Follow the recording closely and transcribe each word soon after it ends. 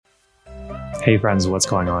Hey friends, what's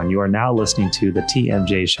going on? You are now listening to the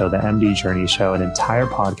TMJ Show, the MD Journey Show, an entire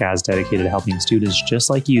podcast dedicated to helping students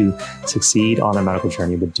just like you succeed on their medical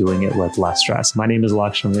journey, but doing it with less stress. My name is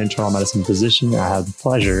Alex. I'm an internal medicine physician. I have the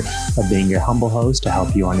pleasure of being your humble host to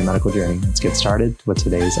help you on your medical journey. Let's get started with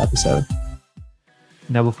today's episode.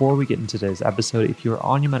 Now, before we get into today's episode, if you're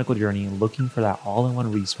on your medical journey and looking for that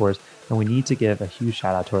all-in-one resource, then we need to give a huge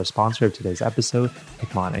shout out to our sponsor of today's episode,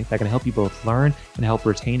 Picmonic, that can help you both learn and help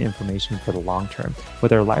retain information for the long term.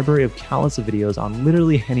 With our library of countless of videos on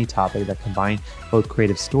literally any topic that combine both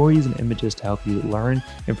creative stories and images to help you learn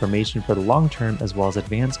information for the long term, as well as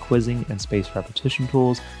advanced quizzing and spaced repetition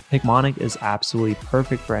tools, Picmonic is absolutely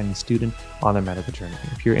perfect for any student on their medical journey.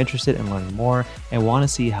 If you're interested in learning more and want to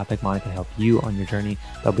see how Picmonic can help you on your journey,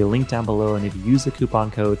 there'll be a link down below, and if you use the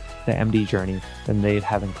coupon code, the MD Journey, then they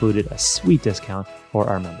have included a sweet discount for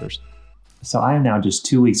our members. So I am now just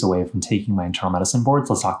 2 weeks away from taking my internal medicine boards.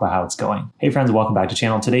 Let's talk about how it's going. Hey friends, welcome back to the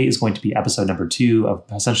channel. Today is going to be episode number 2 of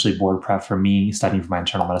essentially board prep for me studying for my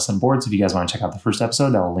internal medicine boards. If you guys want to check out the first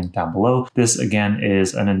episode, that will link down below. This again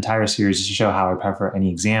is an entire series to show how I prep for any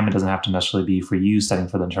exam. It doesn't have to necessarily be for you studying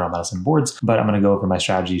for the internal medicine boards, but I'm going to go over my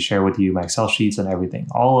strategy, share with you my Excel sheets and everything.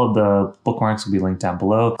 All of the bookmarks will be linked down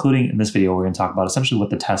below, including in this video, we're going to talk about essentially what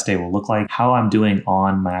the test day will look like, how I'm doing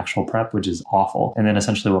on my actual prep, which is awful, and then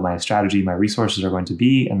essentially what my strategy, my resources are going to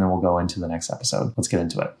be, and then we'll go into the next episode. Let's get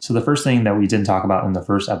into it. So the first thing that we didn't talk about in the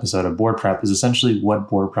first episode of board prep is essentially what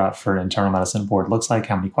board prep for an internal medicine board looks like,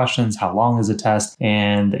 how many questions, how long is a test,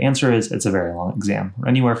 and the answer is it's a very long exam,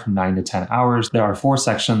 anywhere from 9 to 10 hours. There are 4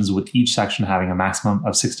 sections, with each section having a maximum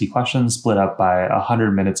of 60 questions split up by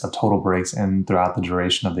 100 minutes of total breaks and throughout the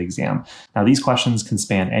duration of the exam. Now these questions can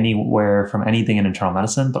span anywhere from anything in internal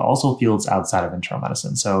medicine, but also fields outside of internal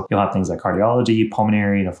medicine. So you'll have things like cardiology,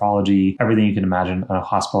 pulmonary, nephrology, everything you can imagine a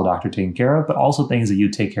hospital doctor taking care of, but also things that you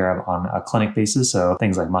take care of on a clinic basis. So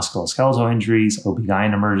things like musculoskeletal injuries,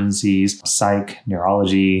 OB-GYN emergencies, psych,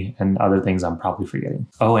 neurology, and other things I'm probably forgetting.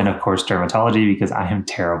 Oh, and of course, dermatology, because I am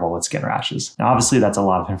terrible with skin rashes. Now, obviously, that's a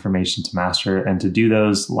lot of information to master. And to do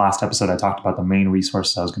those, last episode, I talked about the main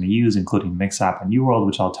resources I was going to use, including MixApp and UWorld,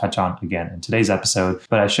 which I'll touch on again in today's episode.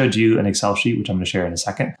 But I showed you an Excel sheet, which I'm going to share in a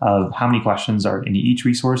second, of how many questions are in each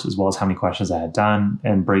resource, as well as how many questions I had done,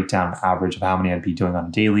 and break down the average of how many I'd be doing on a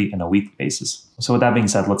daily and a weekly basis. So with that being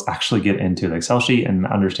said, let's actually get into the Excel sheet and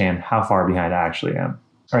understand how far behind I actually am.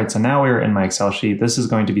 All right, so now we're in my Excel sheet. This is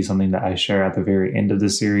going to be something that I share at the very end of the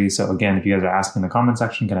series. So again, if you guys are asking in the comment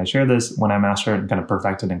section, can I share this? When I master it and kind of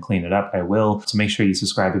perfect it and clean it up, I will. So make sure you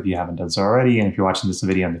subscribe if you haven't done so already. And if you're watching this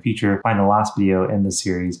video in the future, find the last video in the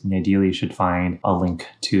series, and ideally you should find a link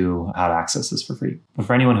to how to access this for free. But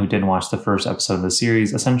for anyone who didn't watch the first episode of the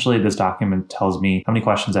series, essentially this document tells me how many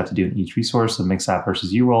questions I have to do in each resource, so MixApp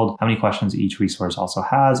versus UWorld, how many questions each resource also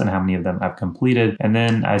has, and how many of them I've completed. And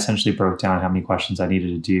then I essentially broke down how many questions I needed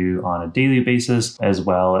to do on a daily basis, as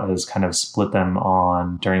well as kind of split them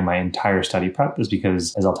on during my entire study prep, is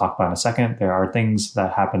because, as I'll talk about in a second, there are things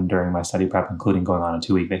that happened during my study prep, including going on a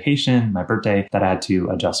 2-week vacation, my birthday, that I had to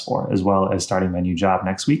adjust for, as well as starting my new job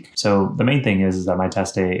next week. So the main thing is that my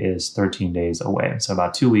test day is 13 days away. So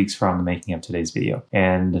about 2 weeks from the making of today's video,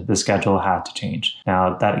 and the schedule had to change.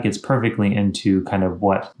 Now that gets perfectly into kind of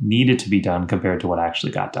what needed to be done compared to what I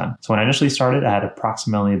actually got done. So when I initially started, I had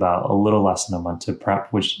approximately about a little less than a month to prep,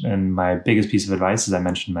 which, and my biggest piece of advice, as I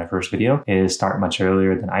mentioned in my first video, is start much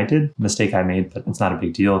earlier than I did. Mistake I made, but it's not a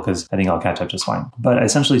big deal because I think I'll catch up just fine. But I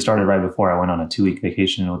essentially started right before I went on a 2-week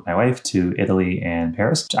vacation with my wife to Italy and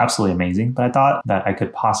Paris, which is absolutely amazing. But I thought that I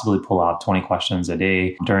could possibly pull out 20 questions a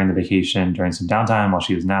day during the vacation, during some downtime while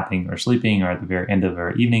she was napping or sleeping, or at the very end of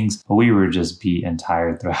her evenings. But we were just beat and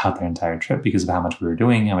tired throughout the entire trip because of how much we were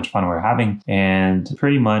doing, how much fun we were having. And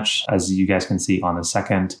pretty much, as you guys can see on the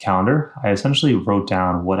second calendar, I essentially wrote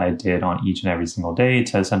down what I did on each and every single day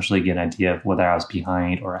to essentially get an idea of whether I was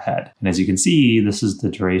behind or ahead. And as you can see, this is the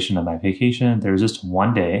duration of my vacation. There was just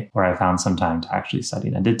one day where I found some time to actually study.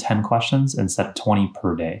 And I did 10 questions instead of 20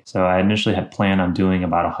 per day. So I initially had planned on doing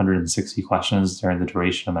about 160 questions during the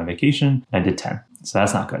duration of my vacation. And I did 10. So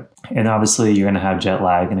that's not good. And obviously you're going to have jet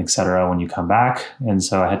lag and etc. when you come back. And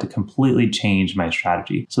so I had to completely change my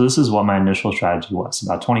strategy. So this is what my initial strategy was: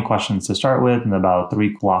 about 20 questions to start with, and about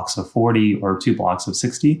 3 blocks of 40 or 2 blocks of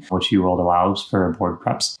 60, which UWorld allows for board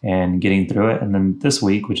preps, and getting through it. And then this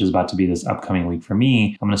week, which is about to be this upcoming week for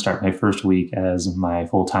me, I'm going to start my first week as my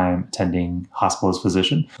full-time attending hospitalist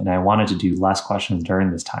physician. And I wanted to do less questions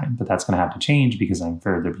during this time, but that's going to have to change because I'm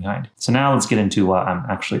further behind. So now let's get into what I'm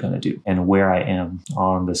actually going to do and where I am time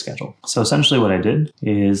on the schedule. So essentially what I did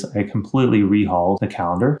is I completely rehauled the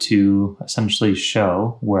calendar to essentially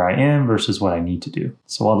show where I am versus what I need to do.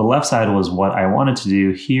 So while the left side was what I wanted to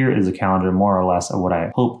do, here is a calendar more or less of what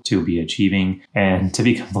I hope to be achieving. And to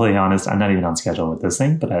be completely honest, I'm not even on schedule with this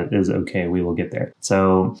thing, but that is okay. We will get there.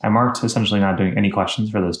 So I marked essentially not doing any questions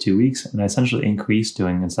for those 2 weeks, and I essentially increased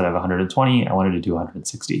doing, instead of 120, I wanted to do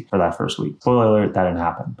 160 for that first week. Spoiler alert, that didn't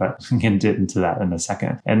happen, but we can get into that in a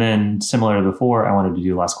second. And then similar to before, I wanted to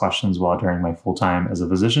do less questions while during my full time as a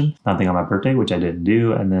physician, nothing on my birthday, which I didn't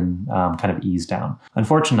do, and then kind of ease down.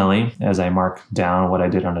 Unfortunately, as I mark down what I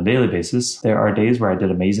did on a daily basis, there are days where I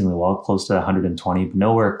did amazingly well, close to 120, but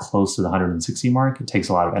nowhere close to the 160 mark. It takes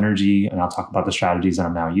a lot of energy, and I'll talk about the strategies that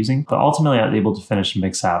I'm now using. But ultimately, I was able to finish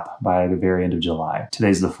MixApp by the very end of July.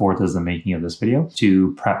 Today's the 4th as the making of this video,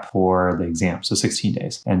 to prep for the exam, so 16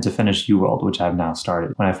 days, and to finish UWorld, which I've now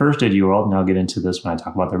started. When I first did UWorld, and I'll get into this when I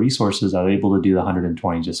talk about the resources, I was able to do the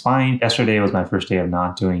 120 just fine. Yesterday was my first day of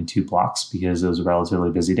not doing 2 blocks because it was a relatively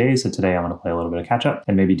busy day. So today I'm going to play a little bit of catch up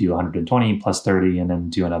and maybe do 120 plus 30 and then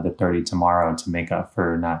do another 30 tomorrow to make up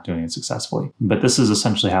for not doing it successfully. But this is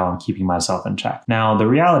essentially how I'm keeping myself in check. Now, the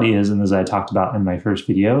reality is, and as I talked about in my first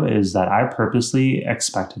video, is that I purposely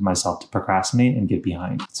expected myself to procrastinate and get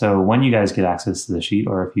behind. So when you guys get access to the sheet,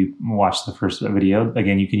 or if you watch the first video,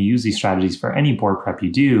 again, you can use these strategies for any board prep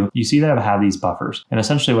you do. You see that I have these buffers. And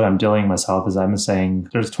essentially what I'm doing myself is I'm saying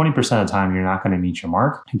there's 20% of the time you're not going to meet your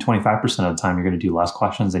mark, and 25% of the time you're going to do less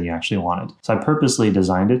questions than you actually wanted. So I purposely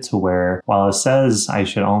designed it to where, while it says I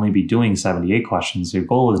should only be doing 78 questions, your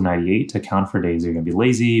goal is 98 to count for days you're going to be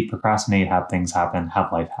lazy, procrastinate, have things happen,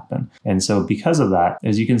 have life happen. And so because of that,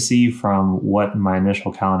 as you can see from what my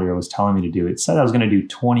initial calendar was telling me to do, it said I was going to do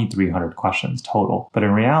 2,300 questions total. But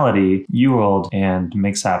in reality, UWorld and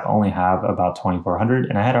MixApp only have about 2,400,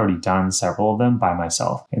 and I had already done several of them by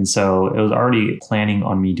myself. And so it was already planning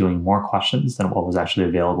on me doing more questions than what was actually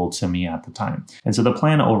available to me at the time. And so the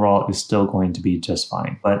plan overall is still going to be just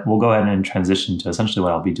fine. But we'll go ahead and transition to essentially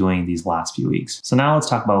what I'll be doing these last few weeks. So now let's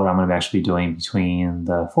talk about what I'm going to actually be doing between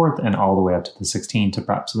the 4th and all the way up to the 16th to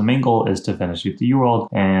prep. So the main goal is to finish with the UWorld.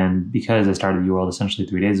 And because I started UWorld essentially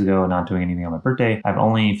 3 days ago and not doing anything on my birthday, I've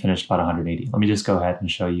only finished about 180. Let me just go ahead and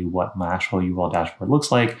show you what my actual UWorld dashboard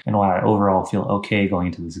looks like and why I overall feel okay going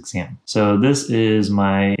into this exam. So this is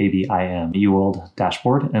my ABIM UWorld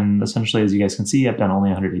dashboard. And essentially, as you guys can see, I've done only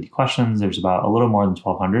 180 questions. There's about a little more than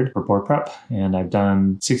 1,200 for board prep. And I've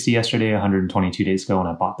done 60 yesterday, 122 days ago when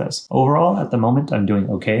I bought this. Overall, at the moment, I'm doing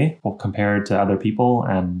okay compared to other people.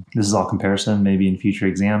 And this is all comparison. Maybe in future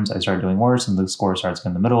exams, I start doing worse and the score starts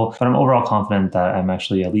in the middle. But I'm overall confident that I'm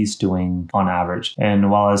actually at least doing on average. And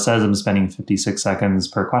while it says I'm spending 56 seconds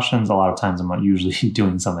per questions, a lot of times I'm not usually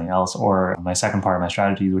doing something else, or my second part of my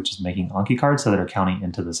strategy, which is making Anki cards so that are counting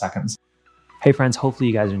into the seconds. Hey friends, hopefully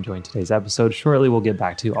you guys are enjoying today's episode. Shortly, we'll get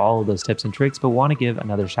back to all of those tips and tricks, but want to give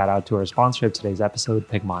another shout out to our sponsor of today's episode,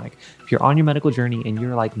 Picmonic. If you're on your medical journey and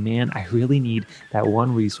you're like, man, I really need that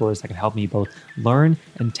one resource that can help me both learn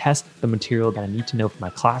and test the material that I need to know for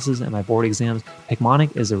my classes and my board exams,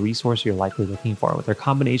 Picmonic is a resource you're likely looking for, with their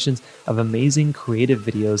combinations of amazing creative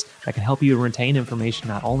videos that can help you retain information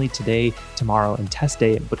not only today, tomorrow, and test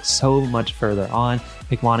day, but so much further on.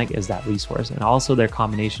 Picmonic is that resource. And also their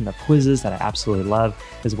combination of quizzes that I absolutely love,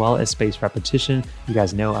 as well as spaced repetition. You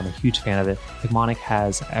guys know I'm a huge fan of it. Picmonic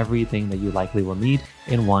has everything that you likely will need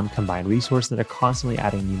in one combined resource, that are constantly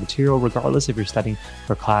adding new material, regardless if you're studying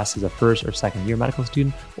for class as a first or second year medical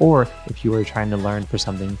student, or if you are trying to learn for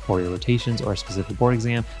something for your rotations or a specific board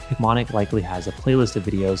exam. Picmonic likely has a playlist of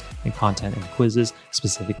videos and content and quizzes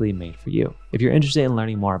specifically made for you. If you're interested in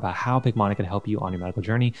learning more about how Picmonic can help you on your medical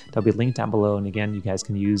journey, they'll be linked down below. And again, you guys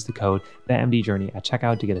can use the code TheMDJourney at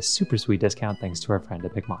checkout to get a super sweet discount thanks to our friend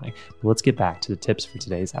at Picmonic. But let's get back to the tips for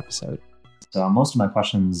today's episode. So most of my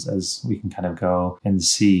questions, as we can kind of go and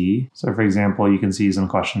see. So for example, you can see some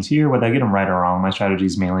questions here. Whether I get them right or wrong, my strategy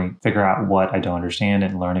is mainly figure out what I don't understand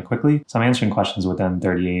and learn it quickly. So I'm answering questions within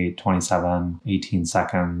 38, 27, 18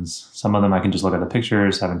 seconds. Some of them I can just look at the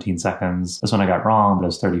picture, 17 seconds. This one I got wrong, but it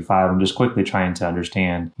was 35. I'm just quickly trying to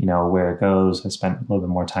understand, where it goes. I spent a little bit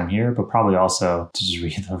more time here, but probably also to just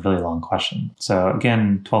read a really long question. So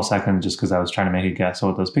again, 12 seconds just because I was trying to make a guess of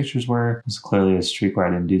what those pictures were. It's clearly a streak where I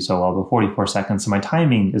didn't do so well, but 44 24 seconds. So my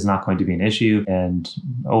timing is not going to be an issue. And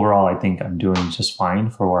overall, I think I'm doing just fine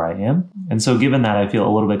for where I am. And so given that, I feel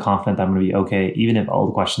a little bit confident that I'm going to be okay, even if all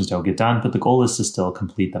the questions don't get done. But the goal is to still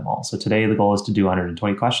complete them all. So today, the goal is to do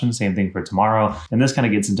 120 questions, same thing for tomorrow. And this kind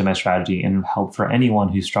of gets into my strategy and help for anyone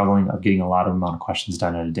who's struggling of getting a lot of amount of questions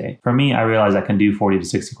done in a day. For me, I realize I can do 40 to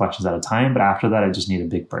 60 questions at a time, but after that, I just need a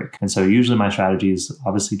big break. And so usually my strategy is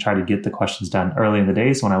obviously try to get the questions done early in the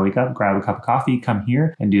day. So when I wake up, grab a cup of coffee, come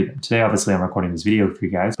here and do them. Today, obviously, I'm recording this video for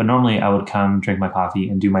you guys, but normally I would come drink my coffee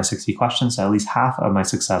and do my 60 questions. So at least half of my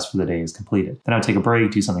success for the day is completed. Then I would take a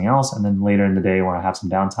break, do something else. And then later in the day when I have some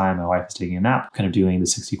downtime, my wife is taking a nap, kind of doing the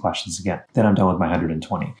 60 questions again. Then I'm done with my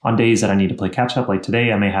 120. On days that I need to play catch up, like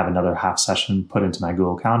today, I may have another half session put into my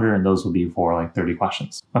Google Calendar, and those will be for like 30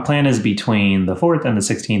 questions. My plan is between the 4th and the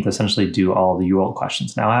 16th, essentially do all the UWorld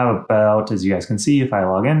questions. Now I have about, as you guys can see, if I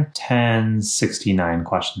log in, 1069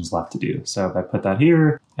 questions left to do. So if I put that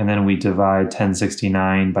here, and then we divide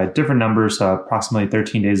 1069 by different numbers, so approximately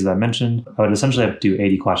 13 days as I mentioned, I would essentially have to do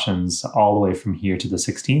 80 questions all the way from here to the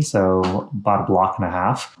 16th, so about a block and a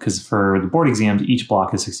half, because for the board exams, each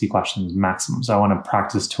block is 60 questions maximum, so I want to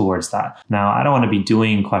practice towards that. Now, I don't want to be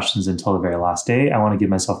doing questions until the very last day. I want to give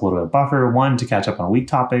myself a little bit of buffer, one, to catch up on weak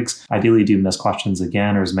topics, ideally do miss questions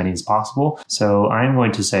again, or as many as possible. So I'm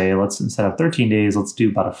going to say, let's, instead of 13 days, let's do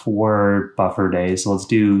about a 4 buffer days, so let's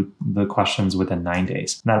do the questions within 9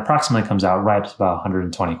 days. And that approximately comes out right to about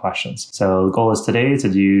 120 questions. So the goal is today to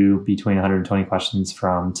do between 120 questions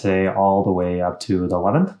from today all the way up to the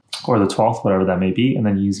 11th or the 12th, whatever that may be. And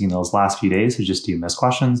then using those last few days to just do missed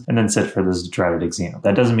questions and then sit for this dreaded exam.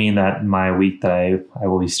 That doesn't mean that my week that I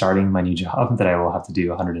will be starting my new job that I will have to do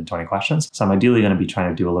 120 questions. So I'm ideally going to be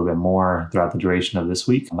trying to do a little bit more throughout the duration of this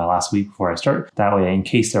week, my last week before I start. That way, in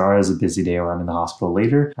case there is a busy day or I'm in the hospital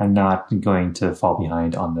later, I'm not going to fall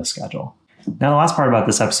behind on this schedule. Now, the last part about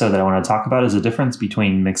this episode that I want to talk about is the difference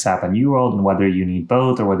between MixApp and UWorld and whether you need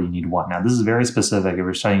both or whether you need one. Now, this is very specific if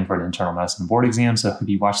you're studying for an internal medicine board exam. So if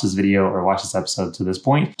you watch this video or watch this episode to this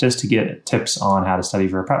point, just to get tips on how to study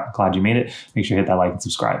for a prep, I'm glad you made it. Make sure you hit that like and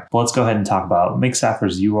subscribe. But let's go ahead and talk about MixApp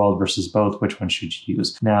versus UWorld versus both. Which one should you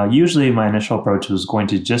use? Now, usually my initial approach was going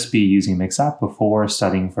to just be using MixApp before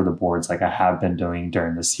studying for the boards like I have been doing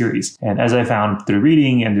during this series. And as I found through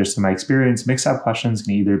reading and just in my experience, MixApp questions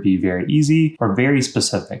can either be very easy or very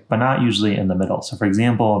specific, but not usually in the middle. So for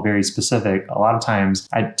example, very specific, a lot of times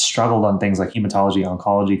I struggled on things like hematology,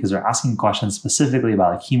 oncology, because they're asking questions specifically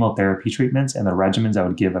about like chemotherapy treatments and the regimens I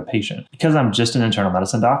would give a patient. Because I'm just an internal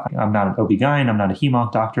medicine doc, I'm not an OB-GYN, I'm not a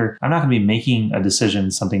hemonc doctor, I'm not going to be making a decision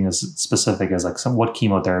something as specific as like what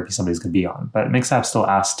chemotherapy somebody's going to be on. But MixApp still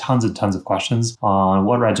asks tons and tons of questions on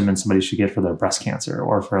what regimen somebody should get for their breast cancer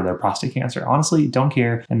or for their prostate cancer. Honestly, don't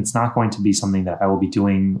care. And it's not going to be something that I will be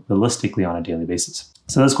doing realistically on a daily basis.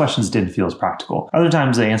 So those questions didn't feel as practical. Other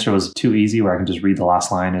times the answer was too easy where I can just read the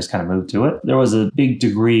last line and just kind of move to it. There was a big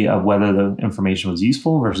degree of whether the information was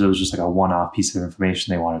useful versus it was just like a one-off piece of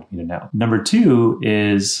information they wanted me to know. Number two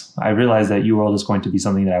is I realized that UWorld is going to be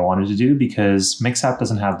something that I wanted to do because MixApp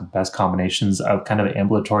doesn't have the best combinations of kind of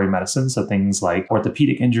ambulatory medicine. So things like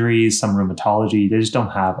orthopedic injuries, some rheumatology, they just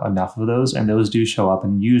don't have enough of those. And those do show up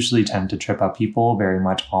and usually tend to trip up people very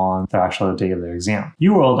much on the actual day of their exam.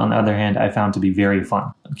 UWorld, on the other hand, I found to be very fun.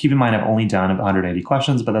 Keep in mind, I've only done 180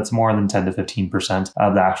 questions, but that's more than 10 to 15%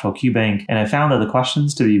 of the actual QBank. And I found that the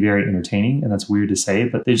questions to be very entertaining, and that's weird to say,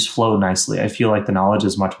 but they just flow nicely. I feel like the knowledge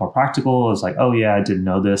is much more practical. It's like, oh yeah, I didn't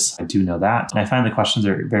know this. I do know that. And I find the questions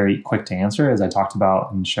are very quick to answer, as I talked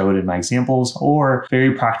about and showed in my examples, or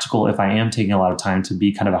very practical if I am taking a lot of time to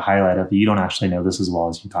be kind of a highlight of you don't actually know this as well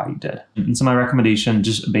as you thought you did. And so my recommendation,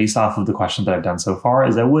 just based off of the questions that I've done so far,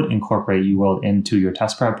 is I would incorporate UWorld into your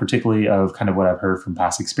test prep, particularly of kind of what I've heard from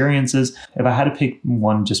past experiences. If I had to pick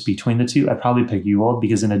one just between the two, I'd probably pick UWorld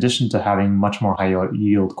because in addition to having much more high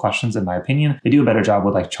yield questions, in my opinion, they do a better job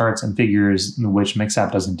with like charts and figures, which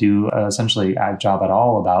MixApp doesn't do essentially a job at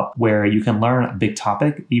all about, where you can learn a big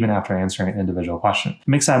topic even after answering an individual question.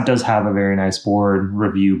 MixApp does have a very nice board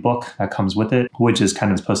review book that comes with it, which is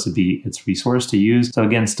kind of supposed to be its resource to use. So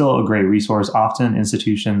again, still a great resource. Often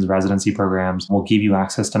institutions, residency programs will give you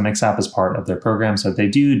access to MixApp as part of their program. So if they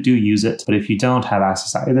do use it, but if you don't have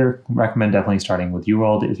access to either, recommend definitely starting with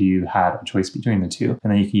UWorld if you had a choice between the two,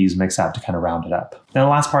 and then you can use MixApp to kind of round it up. Now,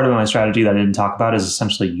 the last part of my strategy that I didn't talk about is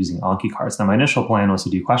essentially using Anki cards. Now, my initial plan was to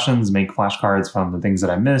do questions, make flashcards from the things that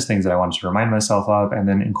I missed, things that I wanted to remind myself of, and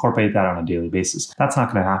then incorporate that on a daily basis. That's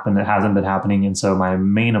not going to happen. It hasn't been happening. And so my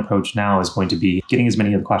main approach now is going to be getting as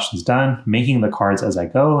many of the questions done, making the cards as I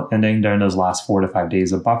go, and then during those last 4 to 5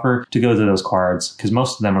 days of buffer to go through those cards, because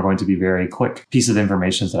most of them are going to be very quick pieces of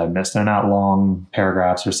information that I've missed. They're not long long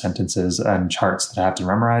paragraphs or sentences and charts that I have to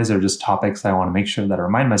memorize. They're just topics that I want to make sure that I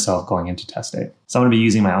remind myself going into test day. So I'm going to be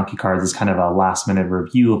using my Anki cards as kind of a last minute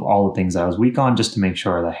review of all the things that I was weak on, just to make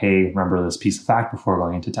sure that, hey, remember this piece of fact before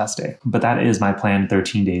going into test day. But that is my planned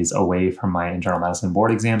 13 days away from my internal medicine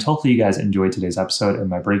board exams. Hopefully you guys enjoyed today's episode and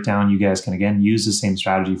my breakdown. You guys can again use the same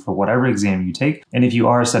strategy for whatever exam you take. And if you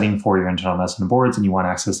are studying for your internal medicine boards and you want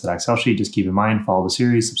access to that Excel sheet, just keep in mind, follow the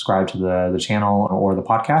series, subscribe to the channel or the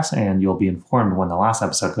podcast, and you'll be informed when the last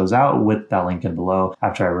episode goes out with that link in below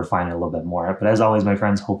after I refine it a little bit more. But as always, my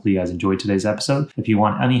friends, hopefully you guys enjoyed today's episode. If you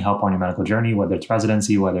want any help on your medical journey, whether it's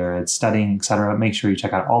residency, whether it's studying, etc., make sure you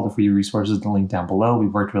check out all the free resources, the link down below.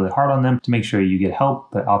 We've worked really hard on them to make sure you get help,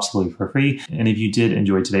 but absolutely for free. And if you did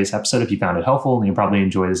enjoy today's episode, if you found it helpful, then you'll probably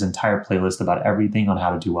enjoy this entire playlist about everything on how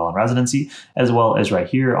to do well in residency, as well as right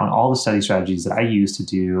here on all the study strategies that I use to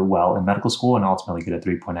do well in medical school and ultimately get a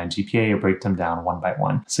 3.9 GPA or break them down one by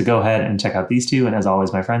one. So go ahead and check out these two. And as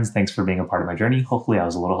always, my friends, thanks for being a part of my journey. Hopefully I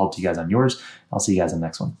was a little help to you guys on yours. I'll see you guys in the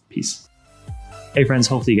next one. Peace. Hey friends,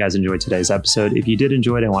 hopefully you guys enjoyed today's episode. If you did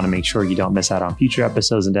enjoy it, I want to make sure you don't miss out on future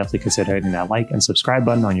episodes and definitely consider hitting that like and subscribe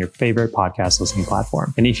button on your favorite podcast listening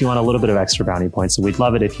platform. And if you want a little bit of extra bounty points, we'd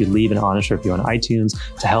love it if you leave an honest review on iTunes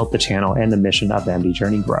to help the channel and the mission of the MD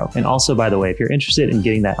Journey grow. And also, by the way, if you're interested in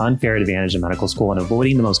getting that unfair advantage in medical school and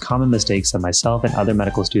avoiding the most common mistakes that myself and other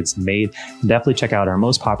medical students have made, definitely check out our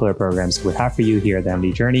most popular programs that we have for you here at the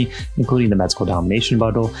MD Journey, including the Med School Domination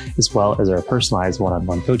Bundle, as well as our personalized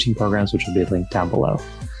one-on-one coaching programs, which will be linked down below.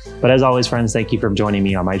 But as always, friends, thank you for joining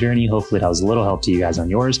me on my journey. Hopefully that was a little help to you guys on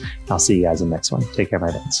yours. I'll see you guys in the next one. Take care, my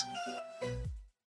friends.